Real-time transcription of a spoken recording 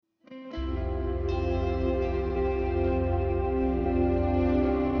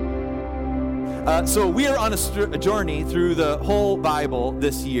So we are on a journey through the whole Bible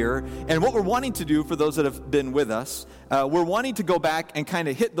this year, and what we're wanting to do for those that have been with us, we're wanting to go back and kind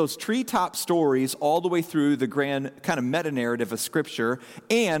of hit those treetop stories all the way through the grand kind of meta-narrative of Scripture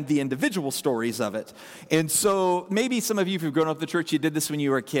and the individual stories of it. And so maybe some of you, if you've grown up in the church, you did this when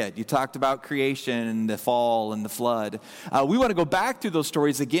you were a kid. You talked about creation and the fall and the flood. We want to go back through those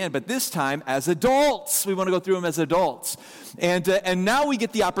stories again, but this time as adults. We want to go through them as adults. And now we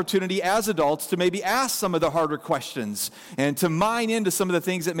get the opportunity as adults to maybe ask some of the harder questions and to mine into some of the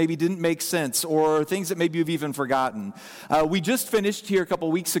things that maybe didn't make sense or things that maybe you've even forgotten. We just finished here a couple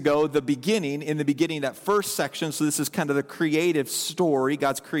weeks ago, in the beginning, that first section. So this is kind of the creative story,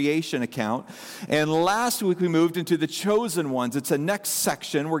 God's creation account. And last week we moved into the chosen ones. It's a next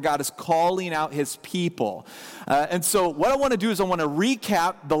section where God is calling out his people. And so what I want to do is I want to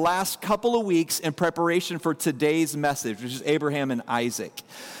recap the last couple of weeks in preparation for today's message, which is Abraham and Isaac.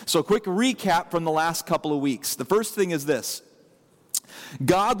 So a quick recap from the last couple of weeks. The first thing is this.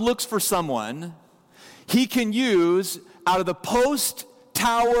 God looks for someone he can use out of the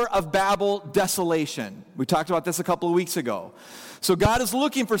post-Tower of Babel desolation. We talked about this a couple of weeks ago. So God is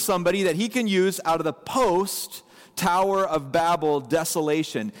looking for somebody that he can use out of the post-Tower of Babel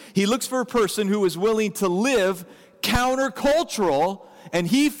desolation. He looks for a person who is willing to live countercultural, and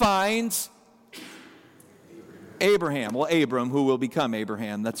he finds Abraham. Well, Abram, who will become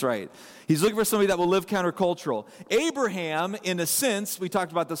Abraham. That's right. He's looking for somebody that will live countercultural. Abraham, in a sense, we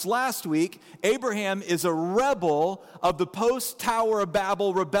talked about this last week, Abraham is a rebel of the post-Tower of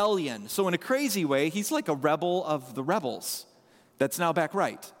Babel rebellion. So in a crazy way, he's like a rebel of the rebels that's now back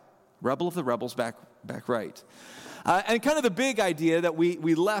right. Rebel of the rebels back right. And kind of the big idea that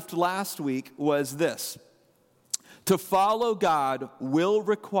we left last week was this. To follow God will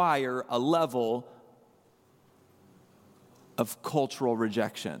require a level of cultural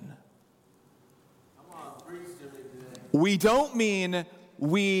rejection. We don't mean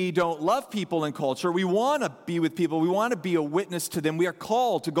we don't love people in culture. We want to be with people. We want to be a witness to them. We are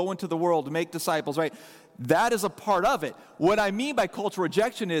called to go into the world to make disciples, right? That is a part of it. What I mean by cultural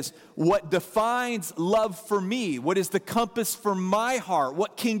rejection is what defines love for me. What is the compass for my heart?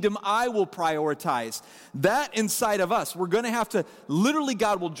 What kingdom I will prioritize. That inside of us. We're going to have to, literally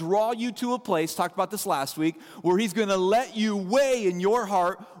God will draw you to a place, talked about this last week, where he's going to let you weigh in your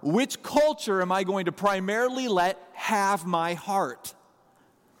heart, which culture am I going to primarily let have my heart?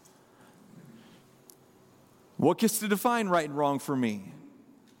 What gets to define right and wrong for me?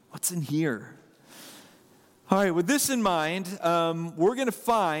 What's in here? All right, with this in mind, we're going to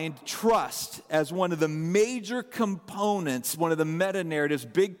find trust as one of the major components, one of the meta-narratives,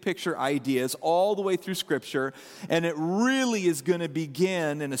 big picture ideas all the way through Scripture. And it really is going to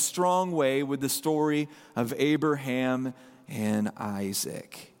begin in a strong way with the story of Abraham and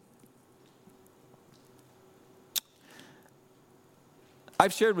Isaac.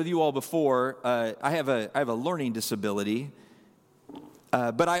 I've shared with you all before, I have a learning disability.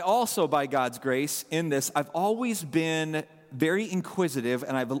 But I also, by God's grace, in this, I've always been very inquisitive,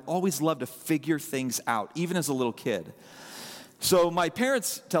 and I've always loved to figure things out, even as a little kid. So my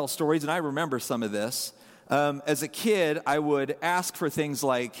parents tell stories, and I remember some of this. As a kid, I would ask for things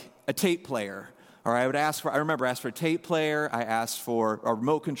like a tape player. Or I remember asking for a tape player, I asked for a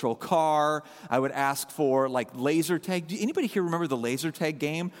remote control car, I would ask for like laser tag. Do anybody here remember the laser tag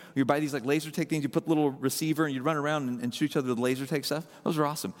game? Where you buy these like laser tag things, you put the little receiver and you'd run around and shoot each other with laser tag stuff? Those were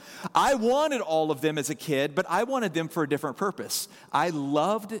awesome. I wanted all of them as a kid, but I wanted them for a different purpose. I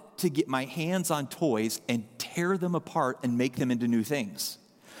loved to get my hands on toys and tear them apart and make them into new things.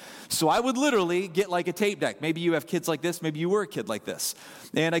 So I would literally get like a tape deck. Maybe you have kids like this. Maybe you were a kid like this.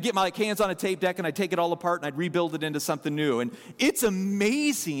 And I get my hands on a tape deck and I take it all apart and I'd rebuild it into something new. And it's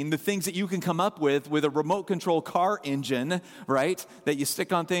amazing the things that you can come up with a remote control car engine, right? That you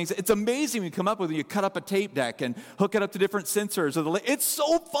stick on things. It's amazing when you come up with when you cut up a tape deck and hook it up to different sensors. It's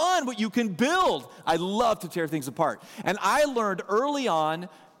so fun what you can build. I love to tear things apart. And I learned early on,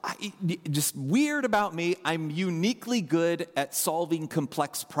 just weird about me, I'm uniquely good at solving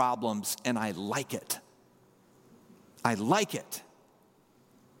complex problems, and I like it. I like it.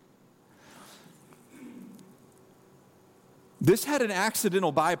 This had an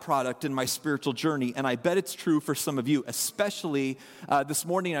accidental byproduct in my spiritual journey, and I bet it's true for some of you, especially this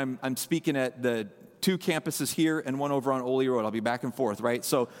morning I'm speaking at the 2 campuses here and one over on Ole Road. I'll be back and forth, right?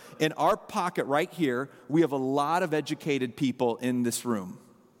 So in our pocket right here, we have a lot of educated people in this room.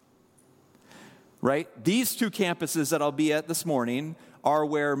 Right? These 2 campuses that I'll be at this morning are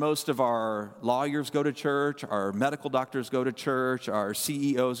where most of our lawyers go to church, our medical doctors go to church, our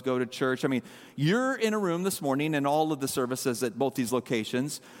CEOs go to church. I mean, you're in a room this morning in all of the services at both these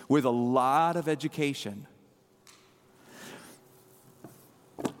locations with a lot of education.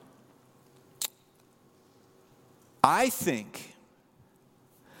 I think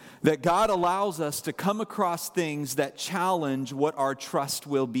that God allows us to come across things that challenge what our trust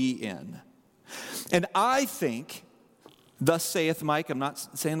will be in. And I think, thus saith Mike, I'm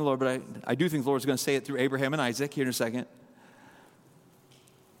not saying the Lord, but I do think the Lord's going to say it through Abraham and Isaac here in a second.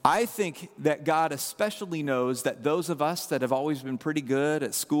 I think that God especially knows that those of us that have always been pretty good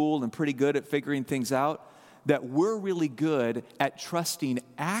at school and pretty good at figuring things out, that we're really good at trusting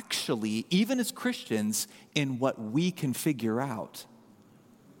actually, even as Christians, in what we can figure out.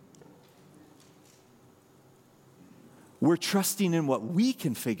 We're trusting in what we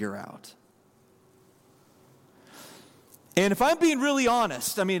can figure out. And if I'm being really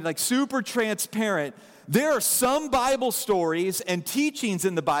honest, I mean, like super transparent, there are some Bible stories and teachings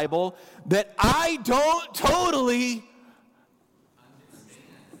in the Bible that I don't totally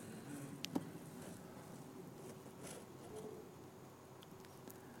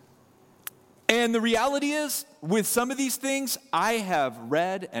And the reality is, with some of these things, I have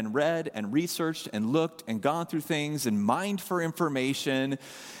read and researched and looked and gone through things and mined for information.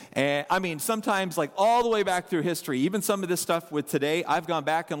 And I mean, sometimes like all the way back through history, even some of this stuff with today, I've gone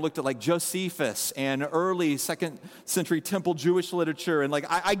back and looked at like Josephus and early 2nd century temple Jewish literature. And like,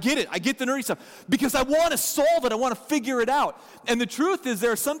 I get it. I get the nerdy stuff because I want to solve it. I want to figure it out. And the truth is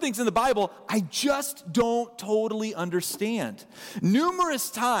there are some things in the Bible I just don't totally understand. Numerous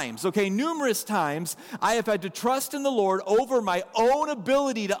times, I have had to trust in the Lord over my own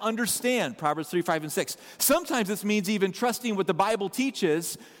ability to understand Proverbs 3, 5, and 6. Sometimes this means even trusting what the Bible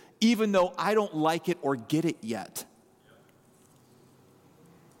teaches, even though I don't like it or get it yet.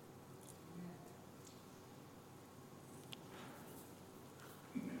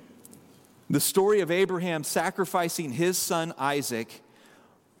 The story of Abraham sacrificing his son Isaac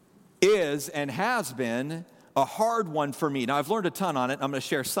is and has been a hard one for me. Now, I've learned a ton on it. I'm going to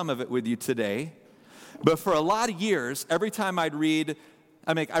share some of it with you today. But for a lot of years, every time I'd read,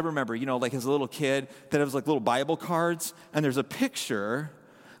 I remember, like as a little kid, that it was like little Bible cards, and there's a picture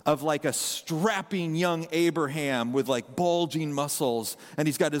of like a strapping young Abraham with like bulging muscles, and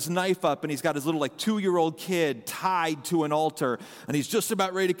he's got his knife up, and he's got his little like 2-year-old kid tied to an altar, and he's just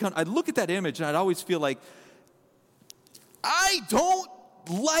about ready to come. I'd look at that image, and I'd always feel like, I don't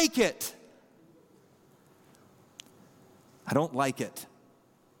like it. I don't like it.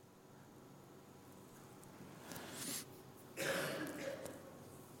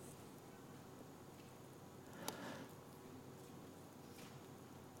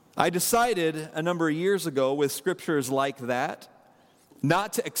 I decided a number of years ago with scriptures like that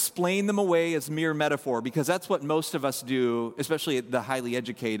not to explain them away as mere metaphor, because that's what most of us do, especially the highly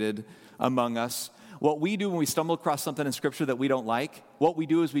educated among us. What we do when we stumble across something in scripture that we don't like, what we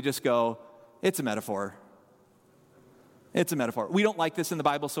do is we just go, it's a metaphor. It's a metaphor. We don't like this in the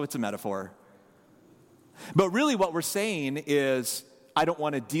Bible, so it's a metaphor. But really what we're saying is, I don't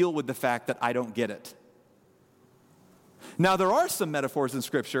want to deal with the fact that I don't get it. Now, there are some metaphors in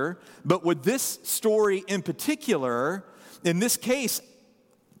Scripture, but with this story in particular, in this case,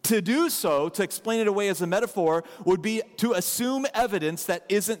 to do so, to explain it away as a metaphor, would be to assume evidence that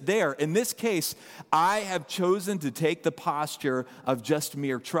isn't there. In this case, I have chosen to take the posture of just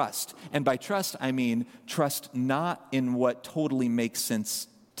mere trust. And by trust, I mean trust not in what totally makes sense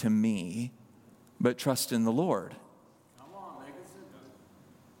to me, but trust in the Lord.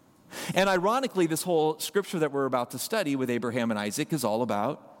 And ironically, this whole scripture that we're about to study with Abraham and Isaac is all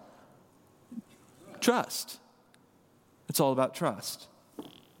about trust. It's all about trust.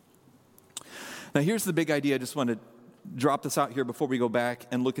 Now, here's the big idea. I just want to drop this out here before we go back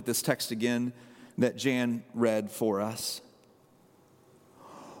and look at this text again that Jan read for us.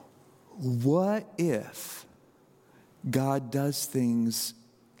 What if God does things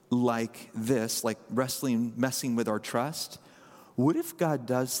like this, like messing with our trust? What if God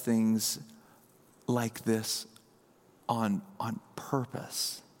does things like this on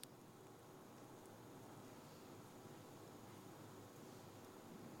purpose?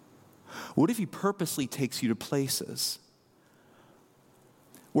 What if he purposely takes you to places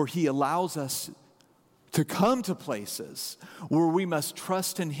where he allows us to come to places where we must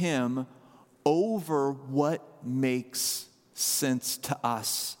trust in him over what makes sense to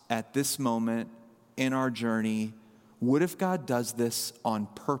us at this moment in our journey? What if God does this on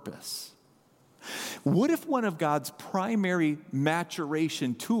purpose? What if one of God's primary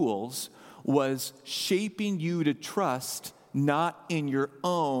maturation tools was shaping you to trust not in your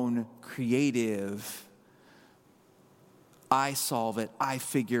own creative, I solve it, I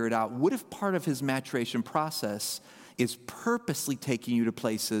figure it out. What if part of his maturation process is purposely taking you to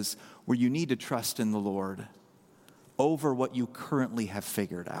places where you need to trust in the Lord over what you currently have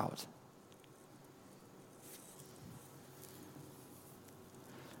figured out?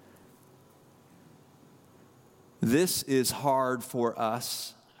 This is hard for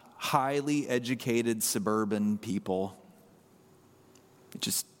us, highly educated suburban people. It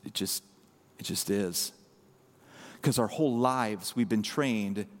just is. Because our whole lives we've been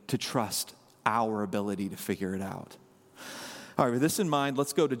trained to trust our ability to figure it out. All right, with this in mind,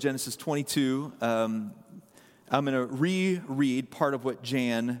 let's go to Genesis 22. I'm going to reread part of what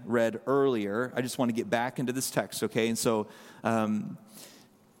Jan read earlier. I just want to get back into this text, okay? And so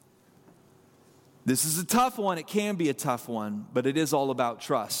this is a tough one. It can be a tough one, but it is all about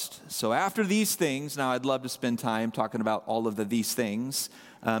trust. So after these things, now I'd love to spend time talking about all of these things.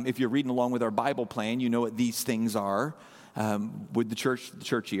 If you're reading along with our Bible plan, you know what these things are. With the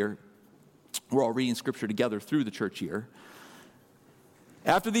church year, we're all reading Scripture together through the church year.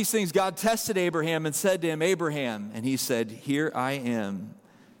 After these things, God tested Abraham and said to him, Abraham, and he said, here I am.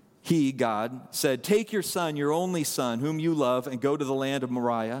 He, God, said, take your son, your only son, whom you love, and go to the land of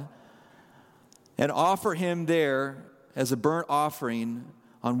Moriah, and offer him there as a burnt offering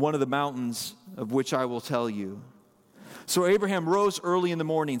on one of the mountains of which I will tell you. So Abraham rose early in the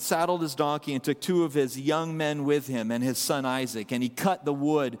morning, saddled his donkey, and took 2 of his young men with him and his son Isaac. And he cut the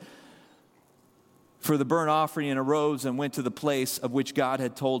wood for the burnt offering and arose and went to the place of which God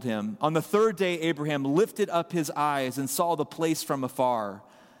had told him. On the 3rd day, Abraham lifted up his eyes and saw the place from afar.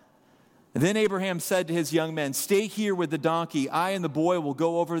 And then Abraham said to his young men, stay here with the donkey. I and the boy will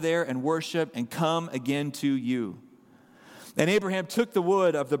go over there and worship and come again to you. And Abraham took the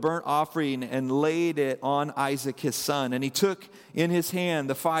wood of the burnt offering and laid it on Isaac his son. And he took in his hand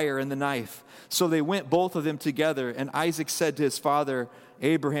the fire and the knife. So they went both of them together. And Isaac said to his father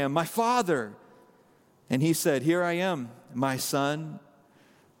Abraham, my father. And he said, here I am, my son.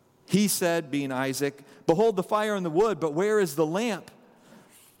 He said, being Isaac, behold the fire and the wood, but where is the lamp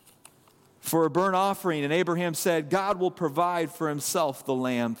for a burnt offering? And Abraham said, God will provide for himself the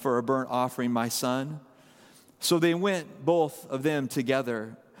lamb for a burnt offering, my son. So they went, both of them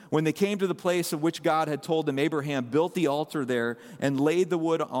together. When they came to the place of which God had told them, Abraham built the altar there and laid the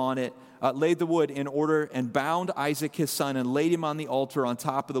wood on it, laid the wood in order and bound Isaac his son and laid him on the altar on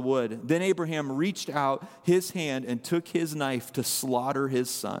top of the wood. Then Abraham reached out his hand and took his knife to slaughter his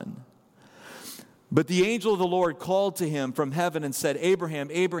son. But the angel of the Lord called to him from heaven and said, Abraham,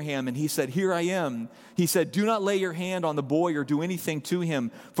 Abraham. And he said, here I am. He said, do not lay your hand on the boy or do anything to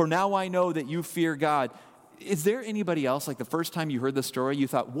him, for now I know that you fear God. Is there anybody else, like the first time you heard the story, you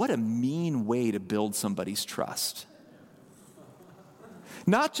thought, what a mean way to build somebody's trust?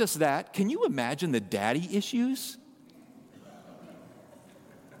 Not just that, can you imagine the daddy issues?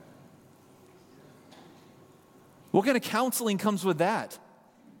 What kind of counseling comes with that?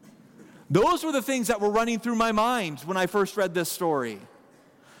 Those were the things that were running through my mind when I first read this story.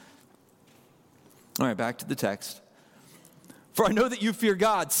 All right, back to the text. For I know that you fear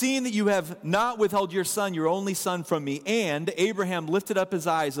God, seeing that you have not withheld your son, your only son, from me. And Abraham lifted up his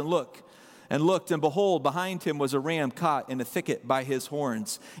eyes and looked, and behold, behind him was a ram caught in a thicket by his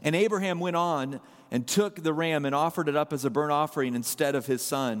horns. And Abraham went on and took the ram and offered it up as a burnt offering instead of his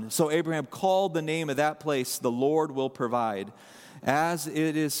son. So Abraham called the name of that place, the Lord will provide. As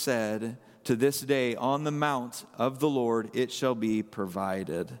it is said, to this day, on the mount of the Lord it shall be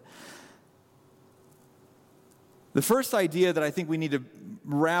provided. The first idea that I think we need to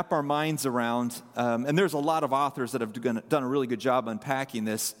wrap our minds around, and there's a lot of authors that have done a really good job unpacking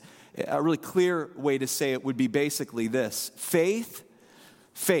this, a really clear way to say it would be basically this. Faith,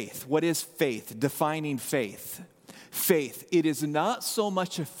 what is faith? Defining faith. Faith, it is not so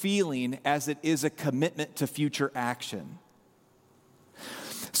much a feeling as it is a commitment to future action.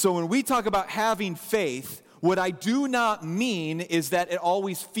 So when we talk about having faith, what I do not mean is that it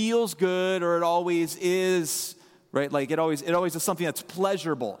always feels good or it always is, right? Like it always is something that's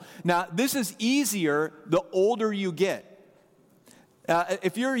pleasurable. Now, this is easier the older you get.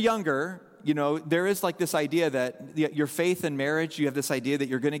 If you're younger, you know, there is like this idea that your faith in marriage, you have this idea that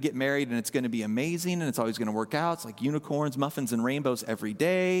you're going to get married and it's going to be amazing and it's always going to work out. It's like unicorns, muffins, and rainbows every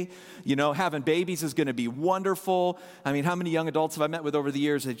day. You know, having babies is going to be wonderful. I mean, how many young adults have I met with over the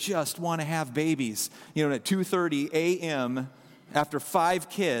years that just want to have babies? You know, at 2:30 a.m. after 5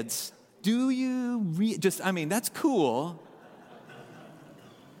 kids, do you that's cool.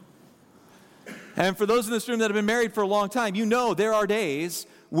 And for those in this room that have been married for a long time, you know there are days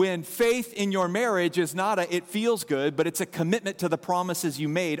when faith in your marriage is not it feels good, but it's a commitment to the promises you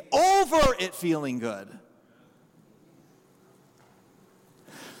made over it feeling good.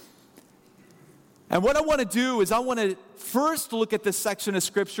 And what I want to do is I want to first look at this section of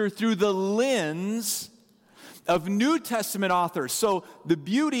Scripture through the lens of New Testament authors. So the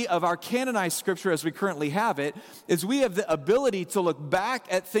beauty of our canonized Scripture as we currently have it is we have the ability to look back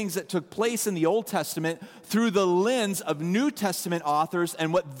at things that took place in the Old Testament through the lens of New Testament authors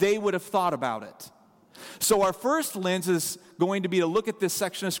and what they would have thought about it. So our first lens is going to be to look at this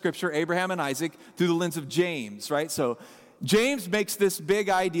section of Scripture, Abraham and Isaac, through the lens of James, right? So James makes this big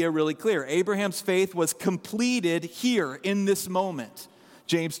idea really clear. Abraham's faith was completed here in this moment.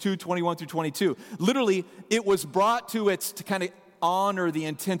 James 2:21 through 22. Literally, it was brought to to kind of honor the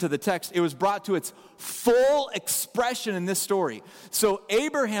intent of the text, it was brought to its full expression in this story. So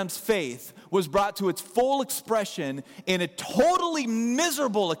Abraham's faith was brought to its full expression in a totally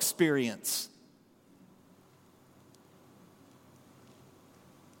miserable experience.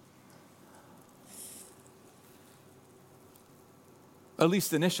 At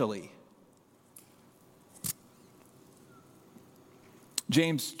least initially.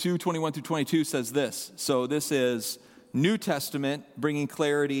 James 2:21 through 22 says this. So this is New Testament bringing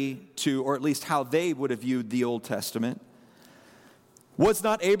clarity to, or at least how they would have viewed the Old Testament. Was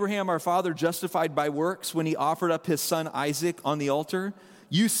not Abraham our father justified by works when he offered up his son Isaac on the altar?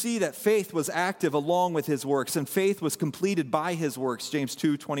 You see that faith was active along with his works, and faith was completed by his works, James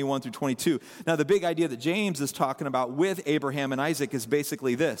 2:21 through 22. Now, the big idea that James is talking about with Abraham and Isaac is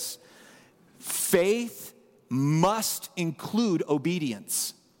basically this. Faith must include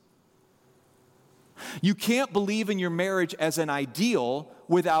obedience. You can't believe in your marriage as an ideal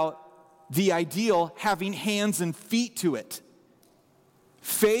without the ideal having hands and feet to it.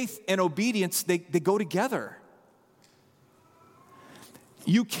 Faith and obedience, they go together.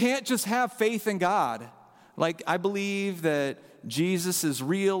 You can't just have faith in God. Like, I believe that Jesus is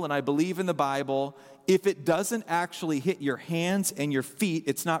real and I believe in the Bible. If it doesn't actually hit your hands and your feet,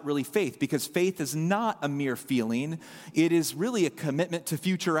 it's not really faith, because faith is not a mere feeling. It is really a commitment to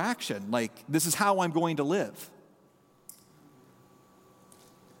future action. Like, this is how I'm going to live.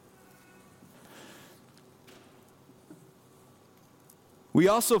 We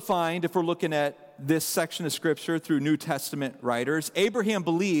also find, if we're looking at this section of Scripture through New Testament writers, Abraham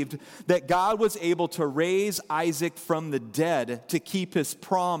believed that God was able to raise Isaac from the dead to keep his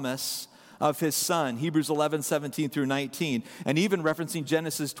promise of his son, Hebrews 11:17 through 19, and even referencing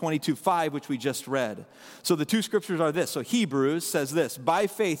Genesis 22:5, which we just read. So the two scriptures are this. So Hebrews says this: by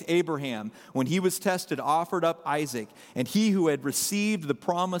faith Abraham, when he was tested, offered up Isaac, and he who had received the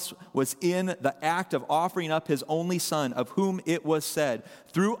promise was in the act of offering up his only son, of whom it was said,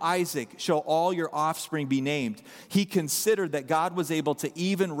 through Isaac shall all your offspring be named. He considered that God was able to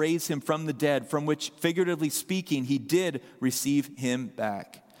even raise him from the dead, from which, figuratively speaking, he did receive him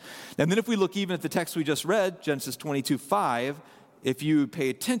back. And then if we look even at the text we just read, Genesis 22:5, if you pay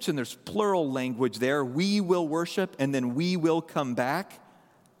attention, there's plural language there. We will worship, and then we will come back.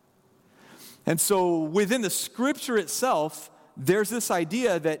 And so within the Scripture itself, there's this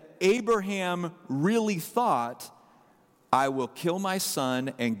idea that Abraham really thought, I will kill my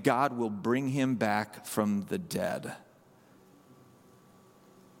son, and God will bring him back from the dead.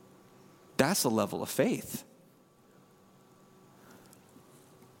 That's a level of faith.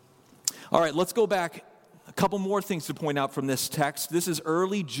 All right, let's go back. A couple more things to point out from this text. This is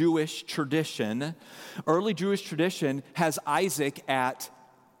early Jewish tradition. Early Jewish tradition has Isaac at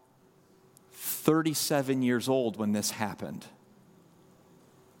 37 years old when this happened.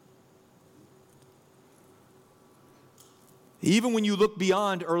 Even when you look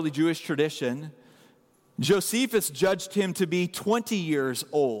beyond early Jewish tradition, Josephus judged him to be 20 years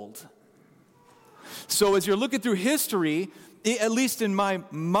old. So as you're looking through history, at least in my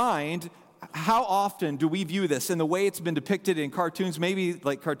mind, how often do we view this in the way it's been depicted in cartoons, maybe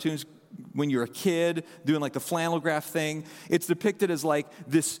like cartoons when you're a kid doing like the flannel graph thing? It's depicted as like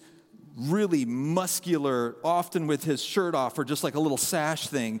this really muscular, often with his shirt off or just like a little sash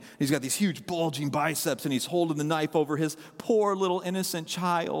thing. He's got these huge bulging biceps and he's holding the knife over his poor little innocent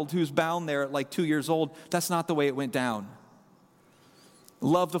child who's bound there at like 2 years old. That's not the way it went down.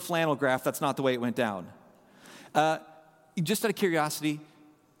 Love the flannel graph. That's not the way it went down. Just out of curiosity,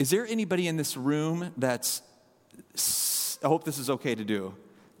 is there anybody in this room that's, I hope this is okay to do.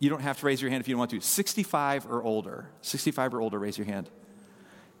 You don't have to raise your hand if you don't want to. 65 or older. 65 or older, raise your hand.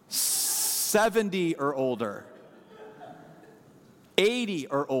 70 or older. 80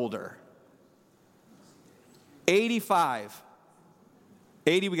 or older. 85.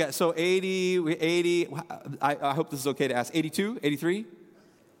 80 we got. So 80, I hope this is okay to ask. 82, 83?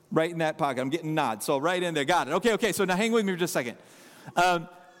 Right in that pocket. I'm getting nods. So right in there. Got it. Okay. So now hang with me for just a second.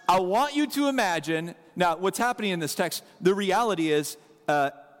 I want you to imagine, now what's happening in this text, the reality is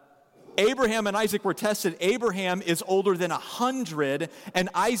Abraham and Isaac were tested. Abraham is older than 100, and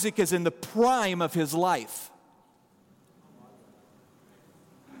Isaac is in the prime of his life.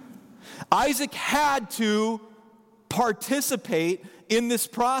 Isaac had to participate in this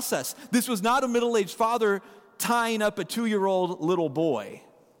process. This was not a middle-aged father tying up a 2-year-old little boy.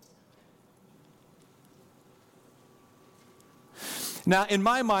 Now, in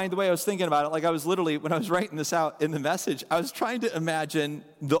my mind, the way I was thinking about it, like I was literally, when I was writing this out in the message, I was trying to imagine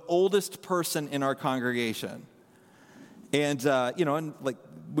the oldest person in our congregation. And, and like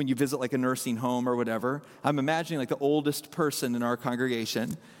when you visit like a nursing home or whatever, I'm imagining like the oldest person in our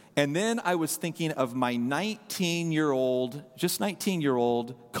congregation. And then I was thinking of my 19-year-old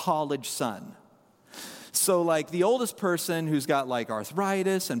college son. So like the oldest person who's got like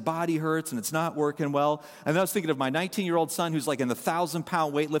arthritis and body hurts and it's not working well. And then I was thinking of my 19-year-old son who's like in the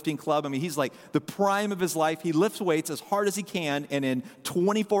 1,000-pound weightlifting club. I mean, he's like the prime of his life. He lifts weights as hard as he can. And in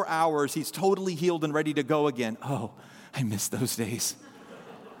 24 hours, he's totally healed and ready to go again. Oh, I miss those days.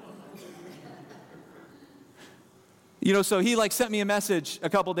 So he like sent me a message a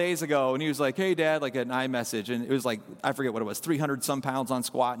couple days ago, and he was like, hey, Dad, like an iMessage. And it was like, I forget what it was, 300 some pounds on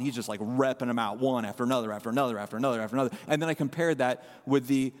squat, and he's just like repping them out one after another, after another, after another, after another. And then I compared that with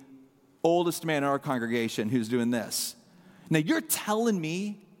the oldest man in our congregation who's doing this. Now, you're telling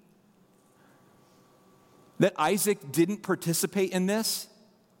me that Isaac didn't participate in this?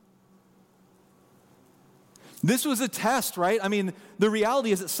 This was a test, right? I mean, the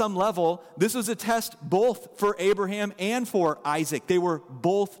reality is at some level, this was a test both for Abraham and for Isaac. They were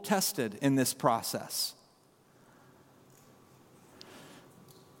both tested in this process.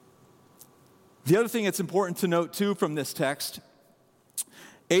 The other thing that's important to note, too, from this text,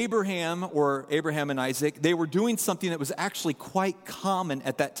 Abraham and Isaac, they were doing something that was actually quite common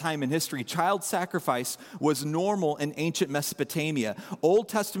at that time in history. Child sacrifice was normal in ancient Mesopotamia. Old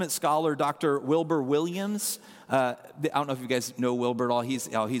Testament scholar Dr. Wilbur Williams, I don't know if you guys know Wilbur at all. He's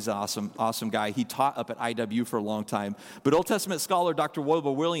an awesome guy. He taught up at IW for a long time. But Old Testament scholar Dr.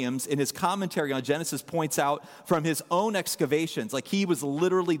 Wilbur Williams, in his commentary on Genesis, points out from his own excavations, like he was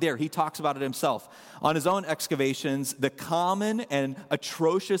literally there. He talks about it himself. On his own excavations, the common and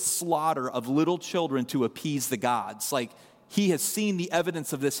atrocious slaughter of little children to appease the gods. Like he has seen the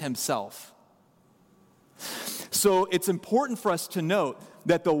evidence of this himself. So it's important for us to note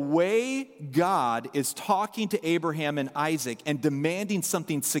that the way God is talking to Abraham and Isaac and demanding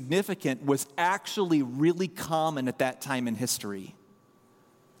something significant was actually really common at that time in history.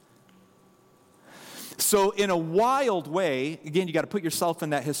 So in a wild way, again, you got to put yourself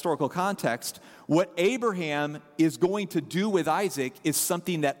in that historical context, what Abraham is going to do with Isaac is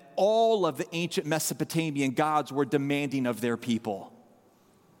something that all of the ancient Mesopotamian gods were demanding of their people.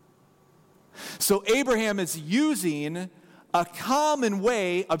 So Abraham is using a common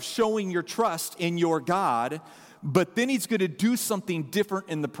way of showing your trust in your God, but then he's going to do something different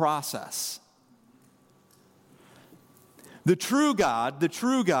in the process. The true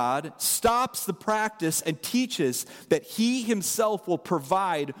God stops the practice and teaches that he himself will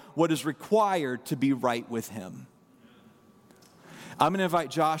provide what is required to be right with him. I'm going to invite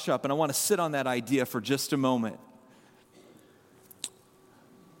Josh up, and I want to sit on that idea for just a moment.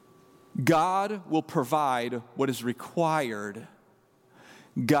 God will provide what is required.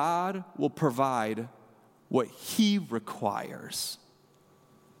 God will provide what he requires.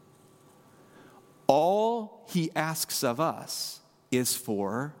 All he asks of us is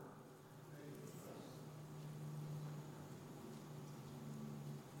for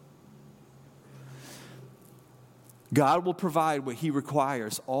God will provide what he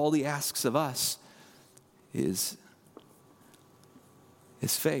requires. All he asks of us is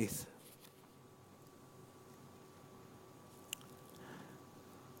faith.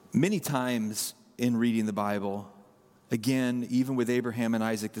 Many times in reading the Bible, again, even with Abraham and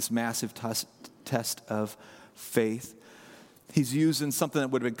Isaac, this massive test of faith, he's using something that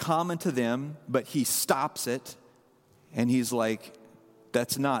would have been common to them, but he stops it, and he's like,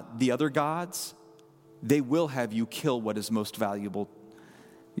 that's not the other gods. They will have you kill what is most valuable,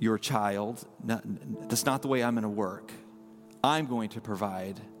 your child. That's not the way I'm going to work. I'm going to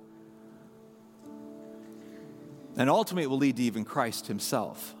provide. And ultimately, it will lead to even Christ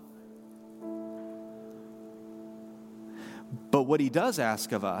himself. But what he does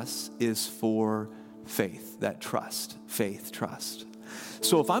ask of us is for faith, that trust, faith, trust.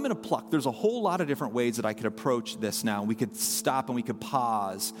 So if I'm going to pluck, there's a whole lot of different ways that I could approach this now. We could stop and we could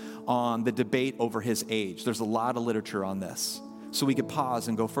pause on the debate over his age. There's a lot of literature on this. so we could pause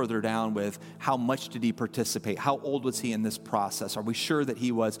and go further down with how much did he participate? How old was he in this process? Are we sure that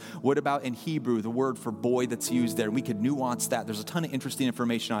he was? What about in Hebrew, the word for boy that's used there? And we could nuance that. There's a ton of interesting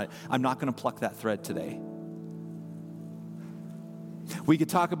information on it. I'm not going to pluck that thread today. We could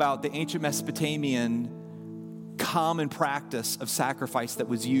talk about the ancient Mesopotamian common practice of sacrifice that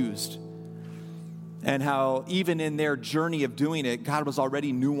was used, and how even in their journey of doing it, God was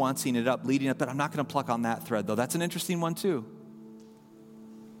already nuancing it up, leading up. But I'm not going to pluck on that thread, though. That's an interesting one, too.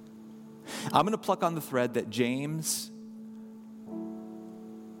 I'm going to pluck on the thread that James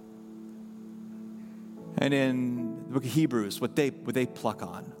and in the book of Hebrews, what they pluck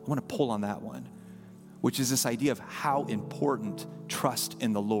on. I want to pull on that one, which is this idea of how important trust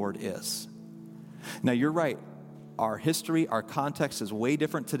in the Lord is. Now, you're right. Our history, our context is way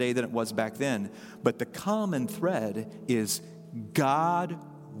different today than it was back then. But the common thread is God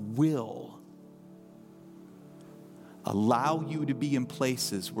will allow you to be in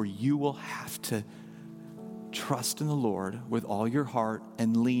places where you will have to trust in the Lord with all your heart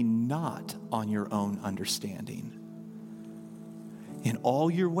and lean not on your own understanding. In all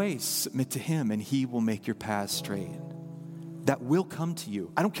your ways, submit to him, and he will make your paths straight. That will come to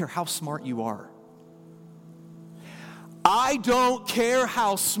you. I don't care how smart you are. I don't care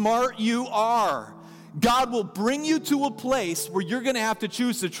how smart you are. God will bring you to a place where you're going to have to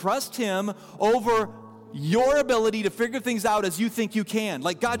choose to trust him over your ability to figure things out as you think you can.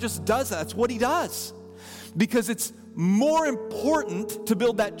 Like, God just does that. That's what he does. Because it's more important to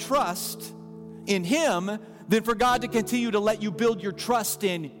build that trust in him than for God to continue to let you build your trust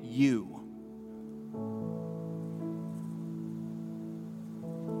in you.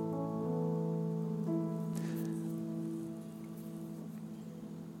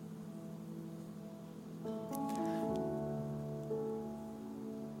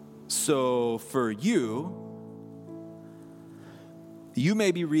 So for you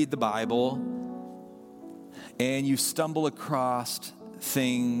maybe read the Bible and you stumble across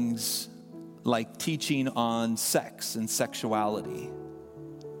things like teaching on sex and sexuality.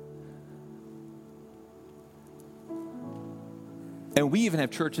 And we even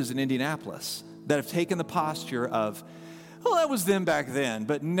have churches in Indianapolis that have taken the posture of, well, that was them back then,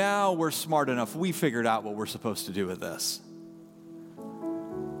 but now we're smart enough. We figured out what we're supposed to do with this.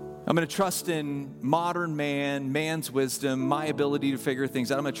 I'm going to trust in modern man's wisdom, my ability to figure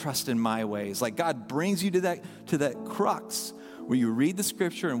things out. I'm going to trust in my ways. Like, God brings you to that crux where you read the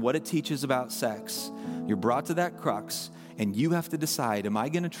scripture and what it teaches about sex. You're brought to that crux, and you have to decide, am I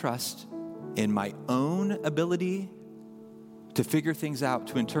going to trust in my own ability to figure things out,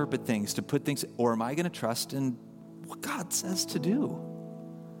 to interpret things, to put things, or am I going to trust in what God says to do?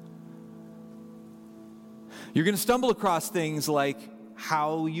 You're going to stumble across things like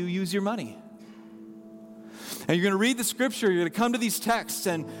how you use your money. And you're going to read the scripture, you're going to come to these texts,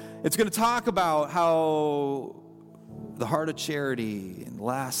 and it's going to talk about how the heart of charity, and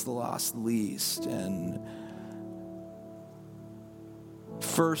last the lost least, and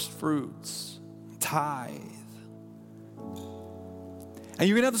first fruits, tithe. And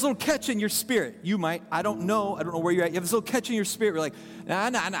you're going to have this little catch in your spirit. You might, I don't know where you're at. You have this little catch in your spirit. You're like,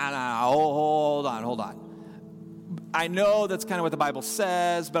 nah, hold on. I know that's kind of what the Bible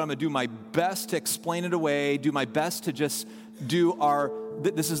says, but I'm going to do my best to explain it away, do my best to just do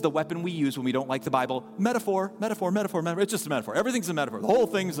this is the weapon we use when we don't like the Bible. Metaphor. It's just a metaphor. Everything's a metaphor. The whole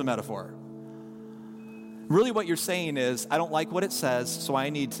thing's a metaphor. Really what you're saying is, I don't like what it says, so I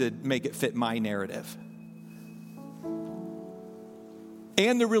need to make it fit my narrative.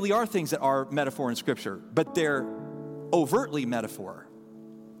 And there really are things that are metaphor in Scripture, but they're overtly metaphor.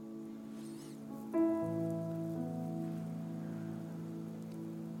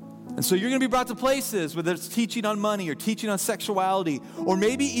 And so you're going to be brought to places, whether it's teaching on money or teaching on sexuality, or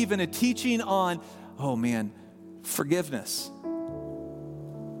maybe even a teaching on, forgiveness.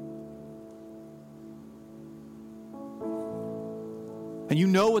 And you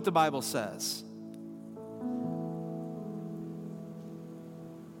know what the Bible says.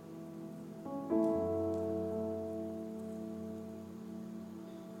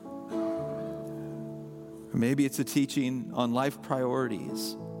 Or maybe it's a teaching on life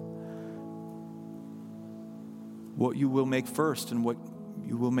priorities. What you will make first and what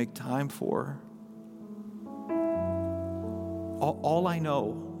you will make time for. All I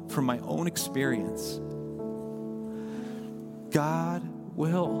know from my own experience, God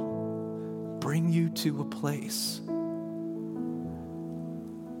will bring you to a place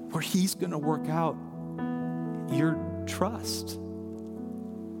where He's going to work out your trust.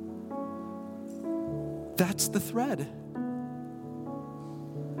 That's the thread.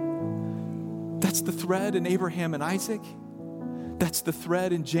 That's the thread in Abraham and Isaac. That's the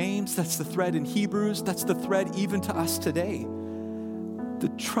thread in James. That's the thread in Hebrews. That's the thread even to us today. The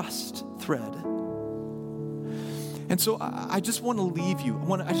trust thread. And so I just want to leave you.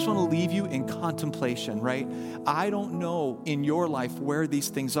 I just want to leave you in contemplation, right? I don't know in your life where these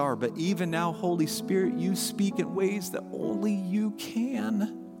things are, but even now, Holy Spirit, you speak in ways that only you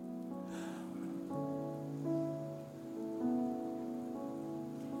can.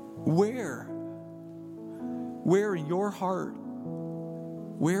 Where in your heart,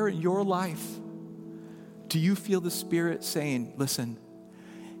 where in your life do you feel the Spirit saying, listen,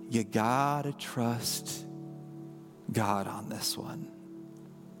 you gotta trust God on this one?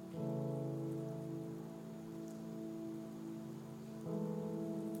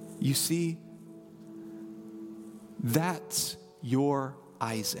 You see, that's your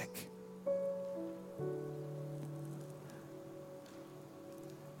Isaac.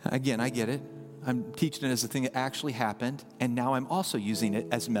 Again, I get it. I'm teaching it as a thing that actually happened, and now I'm also using it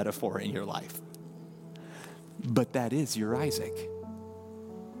as metaphor in your life. But that is your Isaac.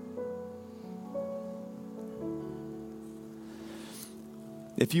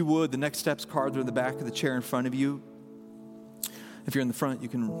 If you would, the next steps cards are in the back of the chair in front of you. If you're in the front, you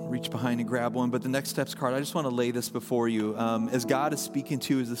can reach behind and grab one. But the next steps card, I just want to lay this before you. As God is speaking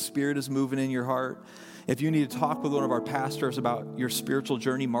to you, as the Spirit is moving in your heart, if you need to talk with one of our pastors about your spiritual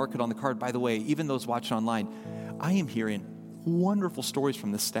journey, mark it on the card. By the way, even those watching online, I am hearing wonderful stories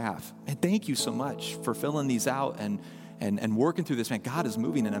from the staff. And thank you so much for filling these out and working through this. Man, God is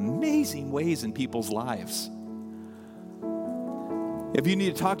moving in amazing ways in people's lives. If you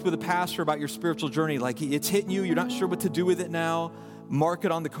need to talk with a pastor about your spiritual journey, like it's hitting you, you're not sure what to do with it now, mark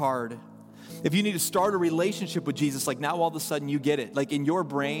it on the card. If you need to start a relationship with Jesus, like now all of a sudden you get it. Like in your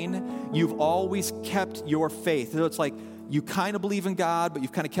brain, you've always kept your faith. So it's like you kind of believe in God, but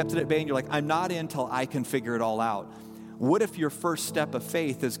you've kind of kept it at bay, and you're like, I'm not in till I can figure it all out. What if your first step of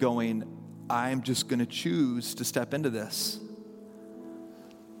faith is going, I'm just going to choose to step into this?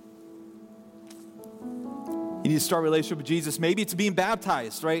 You need to start a relationship with Jesus. Maybe it's being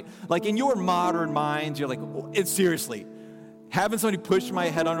baptized, right? Like in your modern mind, you're like, it's seriously, having somebody push my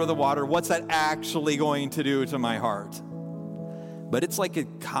head under the water, what's that actually going to do to my heart? But it's like a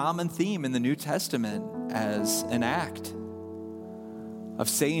common theme in the New Testament as an act of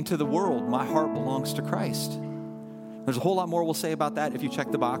saying to the world, my heart belongs to Christ. There's a whole lot more we'll say about that. If you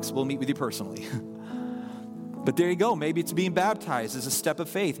check the box, we'll meet with you personally. But there you go. Maybe it's being baptized as a step of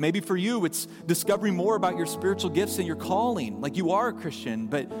faith. Maybe for you, it's discovering more about your spiritual gifts and your calling. Like you are a Christian,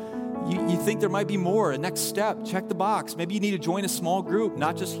 but you think there might be more. A next step, check the box. Maybe you need to join a small group,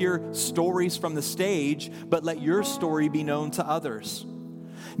 not just hear stories from the stage, but let your story be known to others.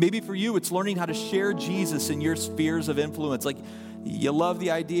 Maybe for you, it's learning how to share Jesus in your spheres of influence. Like you love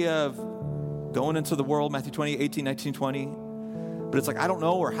the idea of going into the world, Matthew 20, 18, 19, 20. But it's like, I don't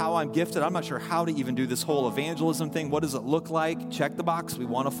know or how I'm gifted. I'm not sure how to even do this whole evangelism thing. What does it look like? Check the box. We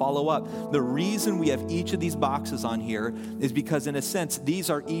want to follow up. The reason we have each of these boxes on here is because, in a sense, these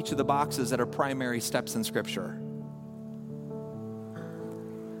are each of the boxes that are primary steps in Scripture.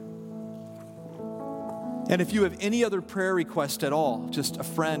 And if you have any other prayer request at all, just a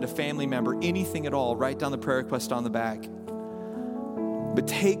friend, a family member, anything at all, write down the prayer request on the back. But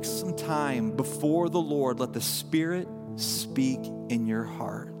take some time before the Lord. Let the Spirit speak in your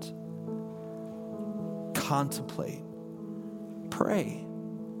heart. Contemplate. Pray.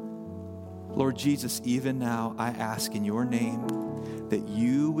 Lord Jesus, even now I ask in your name that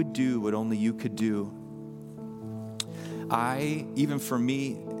you would do what only you could do. Even for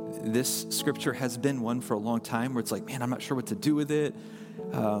me, this scripture has been one for a long time where it's like, man, I'm not sure what to do with it.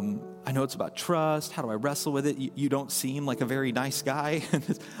 I know it's about trust. How do I wrestle with it? You don't seem like a very nice guy.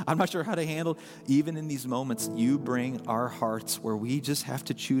 I'm not sure how to handle. Even in these moments, you bring our hearts where we just have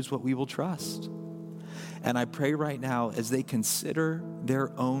to choose what we will trust. And I pray right now as they consider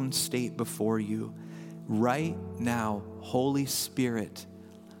their own state before you, right now, Holy Spirit,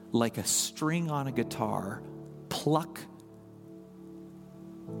 like a string on a guitar, pluck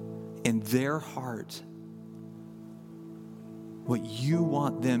in their heart what you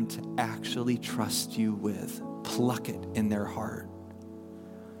want them to actually trust you with. Pluck it in their heart.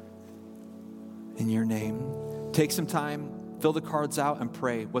 In your name. Take some time, fill the cards out, and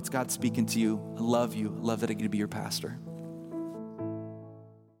pray. What's God speaking to you? I love you. I love that I get to be your pastor.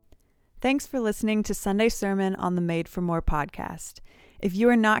 Thanks for listening to Sunday Sermon on the Made for More podcast. If you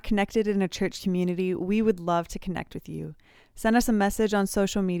are not connected in a church community, we would love to connect with you. Send us a message on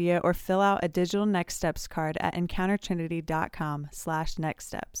social media or fill out a digital Next Steps card at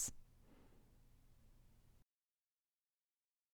encountertrinity.com/nextsteps.